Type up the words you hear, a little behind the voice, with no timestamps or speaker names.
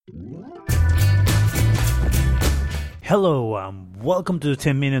Hello, welcome to the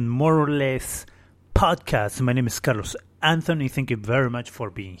 10-minute more or less podcast. My name is Carlos Anthony. Thank you very much for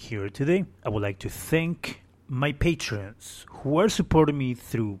being here today. I would like to thank my patrons who are supporting me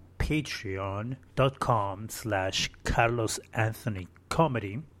through patreon.com/Carlos Anthony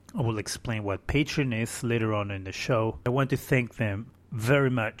Comedy. I will explain what Patreon is later on in the show. I want to thank them very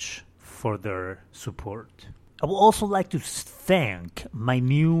much for their support. I would also like to thank my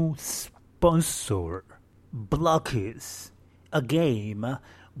new sponsor, Blockers, a game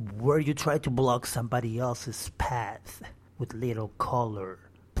where you try to block somebody else's path with little color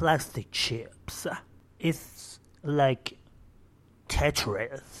plastic chips. It's like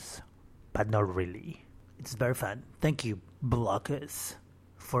Tetris, but not really. It's very fun. Thank you, Blockers,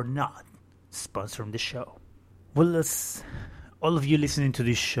 for not sponsoring the show. Well, as all of you listening to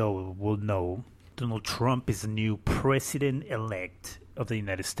this show will know, Donald Trump is the new president-elect of the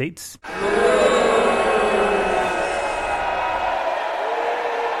United States.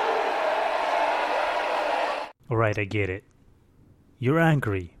 Alright, I get it. You're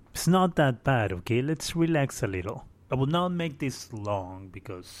angry. It's not that bad, okay? Let's relax a little. I will not make this long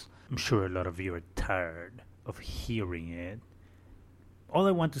because I'm sure a lot of you are tired of hearing it. All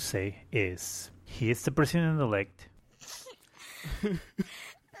I want to say is, he is the president-elect.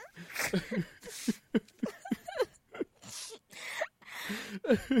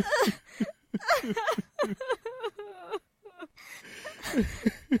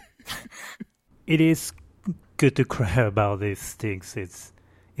 It is good to cry about these things. It's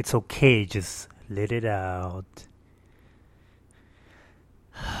okay, just let it out.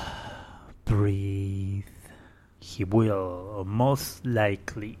 Breathe. He will most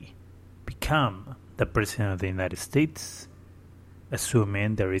likely become the president of the United States,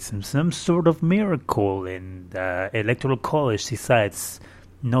 assuming there is some sort of miracle and the Electoral College decides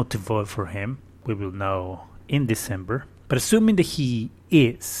not to vote for him. We will know in December. But assuming that he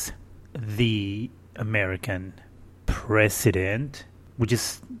is the American president, we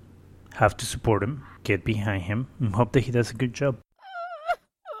just have to support him, get behind him, and hope that he does a good job.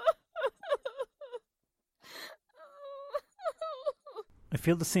 I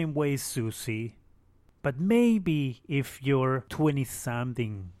feel the same way, Susie. But maybe if your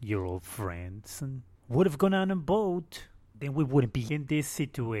 20-something-year-old friends would have gone out and voted, then we wouldn't be in this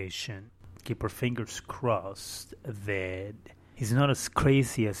situation. Keep our fingers crossed that he's not as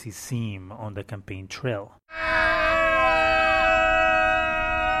crazy as he seemed on the campaign trail.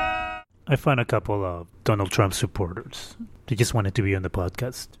 I found a couple of Donald Trump supporters. They just wanted to be on the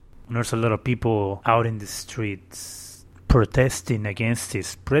podcast. And there's a lot of people out in the streets protesting against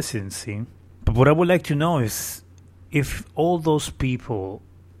his presidency. But what I would like to know is if all those people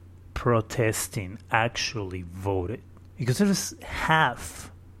protesting actually voted. Because there's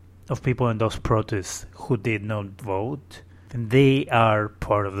half of people in those protests who did not vote. And they are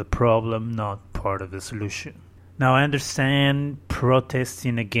part of the problem, not part of the solution. Now, I understand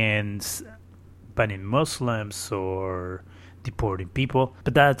protesting against banning Muslims or deporting people,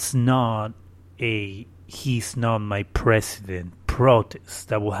 but that's not a "he's not my president" protest.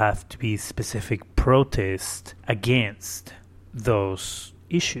 That will have to be specific protest against those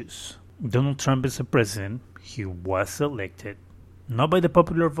issues. Donald Trump is a president. He was elected, not by the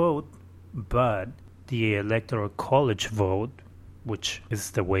popular vote, but the Electoral College vote, which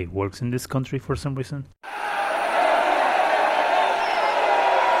is the way it works in this country for some reason.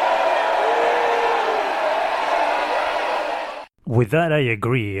 With that, I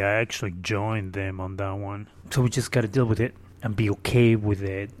agree. I actually joined them on that one. So we just gotta deal with it and be okay with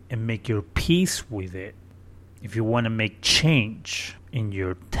it and make your peace with it. If you want to make change in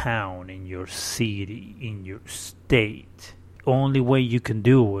your town, in your city, in your state, only way you can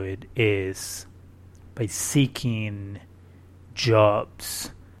do it is by seeking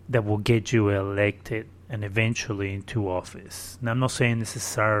jobs that will get you elected and eventually into office. Now, I'm not saying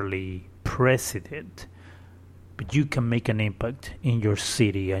necessarily president, but you can make an impact in your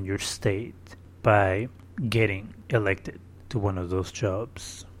city and your state by getting elected to one of those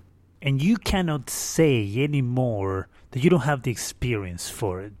jobs. And you cannot say anymore that you don't have the experience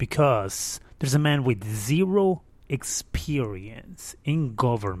for it, because there's a man with zero experience in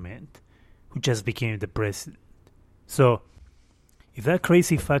government who just became the president. So, if that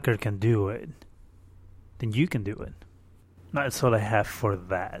crazy fucker can do it, then you can do it. That's all I have for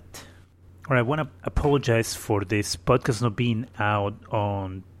that. Alright, I want to apologize for this podcast not being out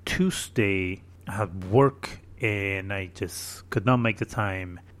on Tuesday. I had work and I just could not make the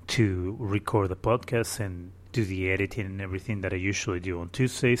time to record the podcast and do the editing and everything that I usually do on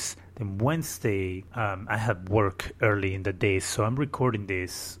Tuesdays. Then Wednesday, I had work early in the day, so I'm recording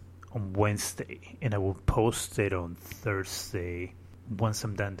this on Wednesday, and I will post it on Thursday once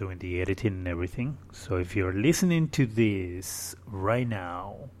I'm done doing the editing and everything. So if you're listening to this right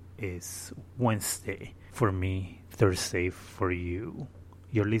now, it's Wednesday for me, Thursday for you.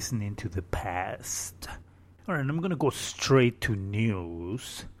 You're listening to the past. Alright, I'm gonna go straight to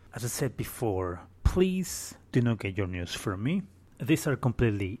news. As I said before, please do not get your news from me. These are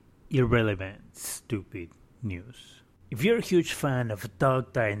completely irrelevant, stupid news. If you're a huge fan of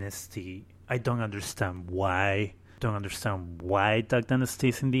Duck Dynasty, I don't understand why. Don't understand why Duck Dynasty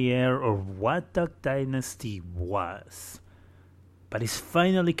is in the air or what Duck Dynasty was. But it's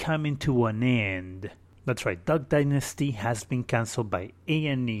finally coming to an end. That's right, Duck Dynasty has been cancelled by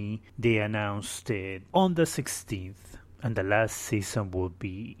A&E. They announced it on the 16th, and the last season will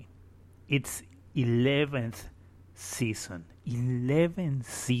be its 11th season. 11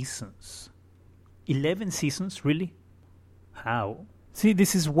 seasons. 11 seasons, really? How? See,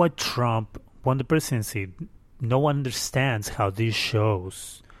 this is what Trump won the presidency. No one understands how these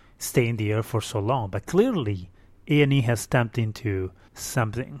shows stay in the air for so long, but clearly A&E has tapped into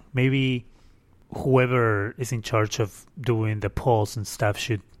something. Maybe whoever is in charge of doing the polls and stuff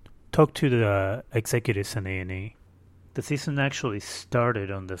should talk to the executives in A&E. The season actually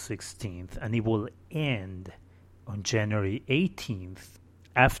started on the 16th and it will end on January 18th.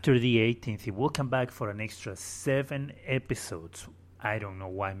 After the 18th, it will come back for an extra 7 episodes. I don't know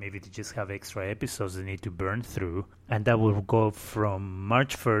why. Maybe they just have extra episodes they need to burn through. And that will go from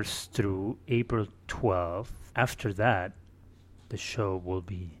March 1st through April 12th. After that, the show will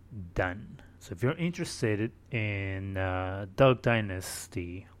be done. So if you're interested in Duck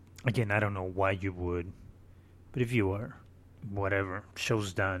Dynasty, again, I don't know why you would, but if you are, whatever,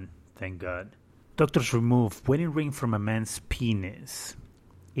 show's done, thank God. Doctors remove wedding ring from a man's penis.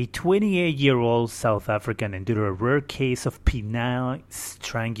 A 28-year-old South African endured a rare case of penile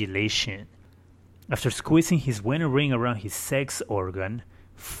strangulation after squeezing his wedding ring around his sex organ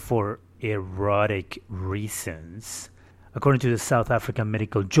for erotic reasons. According to the South African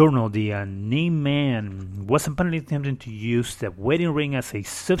Medical Journal, the unnamed man was apparently attempting to use the wedding ring as a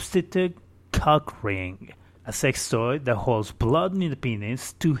substitute cock ring, a sex toy that holds blood in the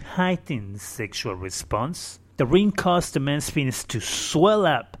penis to heighten sexual response. The ring caused the man's penis to swell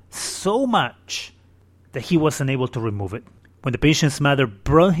up so much that he was unable to remove it. When the patient's mother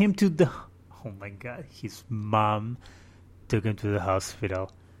brought him to the... Oh my God, his mom took him to the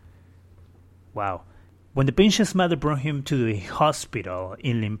hospital. Wow. When the patient's mother brought him to the hospital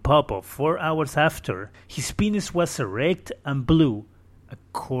in Limpopo 4 hours after, his penis was erect and blue,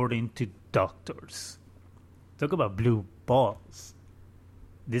 according to doctors. Talk about blue balls.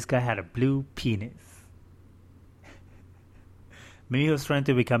 This guy had a blue penis. Maybe he was trying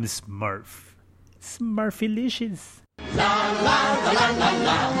to become a Smurf. Smurfylicious. La la la la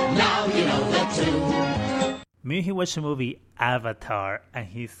la la, now you know the tune. Maybe he watched the movie Avatar and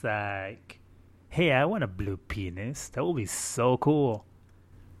he's like, hey, I want a blue penis. That would be so cool.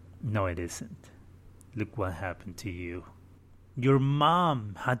 No, it isn't. Look what happened to you. Your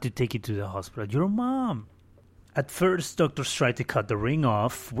mom had to take you to the hospital. Your mom. At first, doctors tried to cut the ring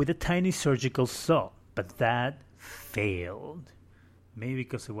off with a tiny surgical saw, but that failed. Maybe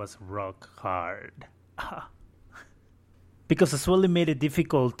because it was rock hard. Because the swelling made it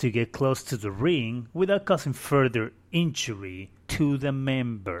difficult to get close to the ring without causing further injury to the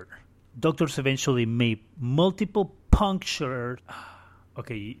member. Doctors eventually made multiple punctures.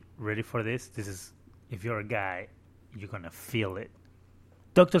 Okay, ready for this? This is, if you're a guy, you're gonna feel it.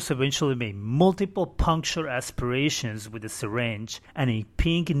 Doctors eventually made multiple puncture aspirations with a syringe and a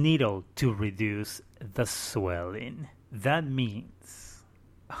pink needle to reduce the swelling. That means,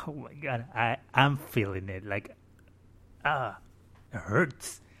 oh my God, I'm feeling it. Like, it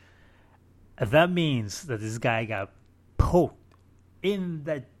hurts. That means that this guy got poked in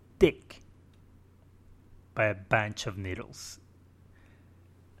the dick by a bunch of needles.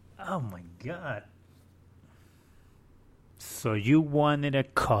 Oh my God. So you wanted a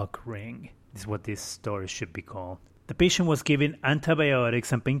cock ring. This is what this story should be called. The patient was given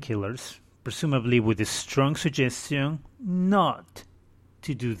antibiotics and painkillers, presumably with a strong suggestion not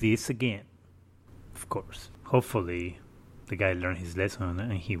to do this again. Of course. Hopefully the guy learned his lesson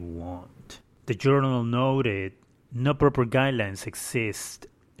and he won't. The journal noted no proper guidelines exist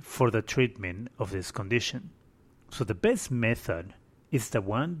for the treatment of this condition. So the best method is the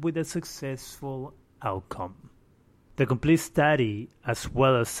one with a successful outcome. The complete study, as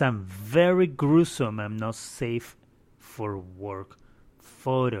well as some very gruesome and not safe for work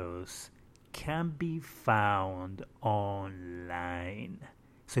photos, can be found online.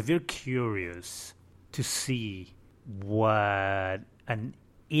 So if you're curious to see what an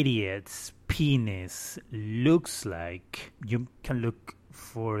idiot's penis looks like, you can look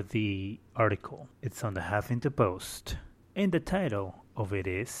for the article. It's on the Huffington Post. And the title of it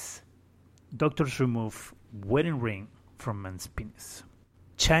is Doctors Remove Wedding Ring from Man's Penis.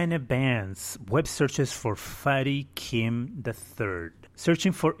 China bans web searches for fatty Kim III.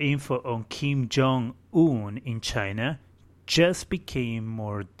 Searching for info on Kim Jong-un in China just became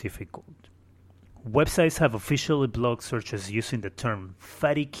more difficult. Websites have officially blocked searches using the term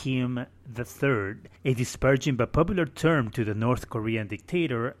Fatty Kim III, a disparaging but popular term to the North Korean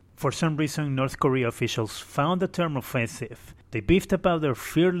dictator. For some reason, North Korea officials found the term offensive. They beefed about their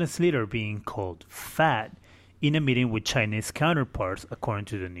fearless leader being called fat in a meeting with Chinese counterparts, according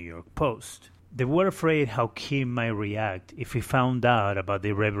to the New York Post. They were afraid how Kim might react if he found out about the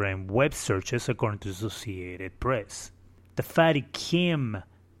irreverent web searches, according to Associated Press. The Fatty Kim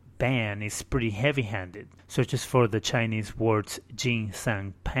ban is pretty heavy-handed. Searches for the Chinese words Jing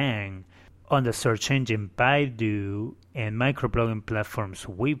Sang Pang on the search engine Baidu and microblogging platforms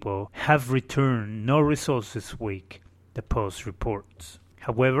Weibo have returned no results this week, the Post reports.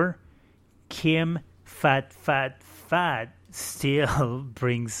 However, Kim fat still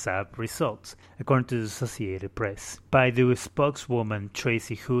brings up results, according to the Associated Press. Baidu spokeswoman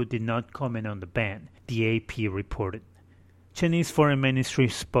Tracy Hu did not comment on the ban, the AP reported. Chinese Foreign Ministry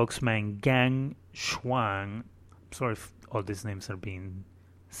spokesman Gang Shuang, sorry if all these names are being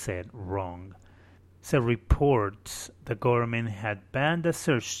said wrong, said reports the government had banned the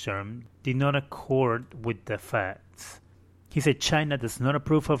search term did not accord with the facts. He said China does not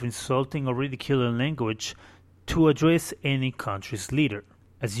approve of insulting or ridiculing language to address any country's leader.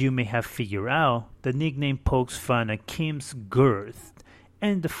 As you may have figured out, the nickname pokes fun at Kim's girth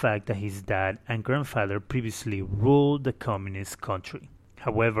and the fact that his dad and grandfather previously ruled the communist country.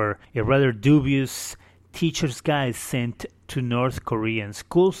 However, a rather dubious teacher's guide sent to North Korean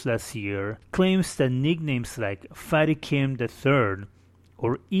schools last year claims that nicknames like Fatty Kim III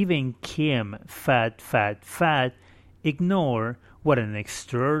or even Kim Fat ignore what an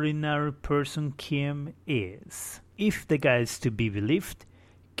extraordinary person Kim is. If the guy is to be believed,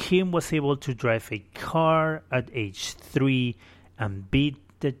 Kim was able to drive a car at age 3 and beat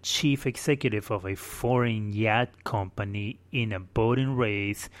the chief executive of a foreign yacht company in a boating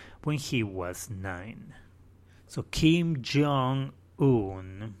race when he was 9. So Kim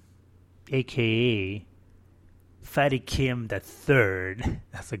Jong-un, aka Fatty Kim III,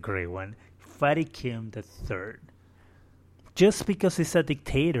 that's a great one, Fatty Kim III. Just because he's a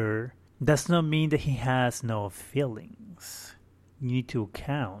dictator does not mean that he has no feelings. You need to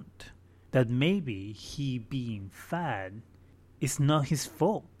account that maybe he being fat is not his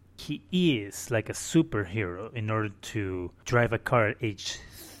fault. He is like a superhero in order to drive a car at age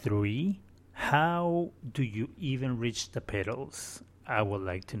 3. How do you even reach the pedals? I would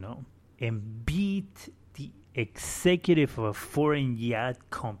like to know. And beat the executive of a foreign yacht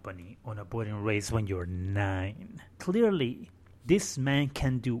company on a boating race when you're 9. Clearly, this man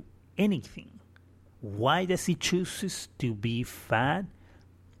can do anything. Why does he choose to be fat?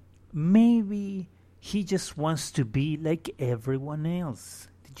 Maybe he just wants to be like everyone else.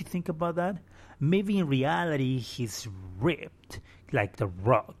 Did you think about that? Maybe in reality he's ripped like The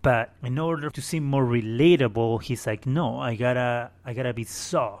Rock, but in order to seem more relatable, he's like, no, I gotta be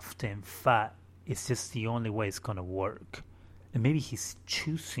soft and fat. It's just the only way it's gonna work. And maybe he's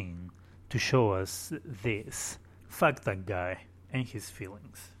choosing to show us this. Fuck that guy and his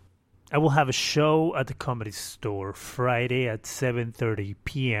feelings. I will have a show at the Comedy Store Friday at 7:30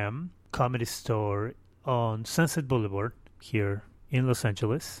 p.m. Comedy Store on Sunset Boulevard here in Los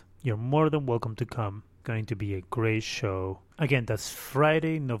Angeles. You're more than welcome to come. Going to be a great show. Again, that's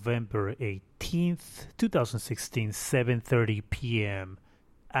Friday, November 18th, 2016, 7:30 p.m.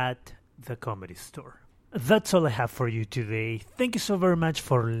 at the Comedy Store. That's all I have for you today. Thank you so very much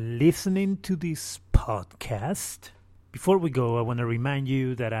for listening to this podcast. Before we go, I want to remind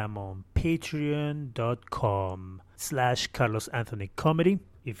you that I'm on patreon.com/Carlos Anthony Comedy.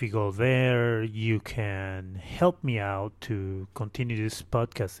 If you go there, you can help me out to continue this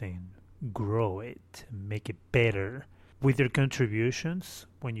podcast and grow it, make it better. With your contributions,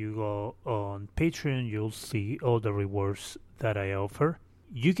 when you go on Patreon, you'll see all the rewards that I offer.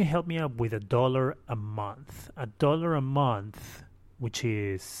 You can help me out with $1 a month. $1 a month, which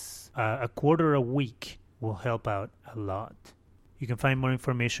is a quarter a week, will help out a lot. You can find more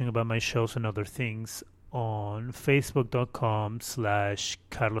information about my shows and other things on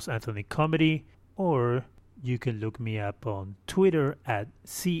facebook.com/Carlos Anthony Comedy, or you can look me up on Twitter at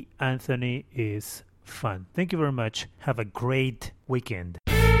CAnthonyIsFun. Thank you very much. Have a great weekend.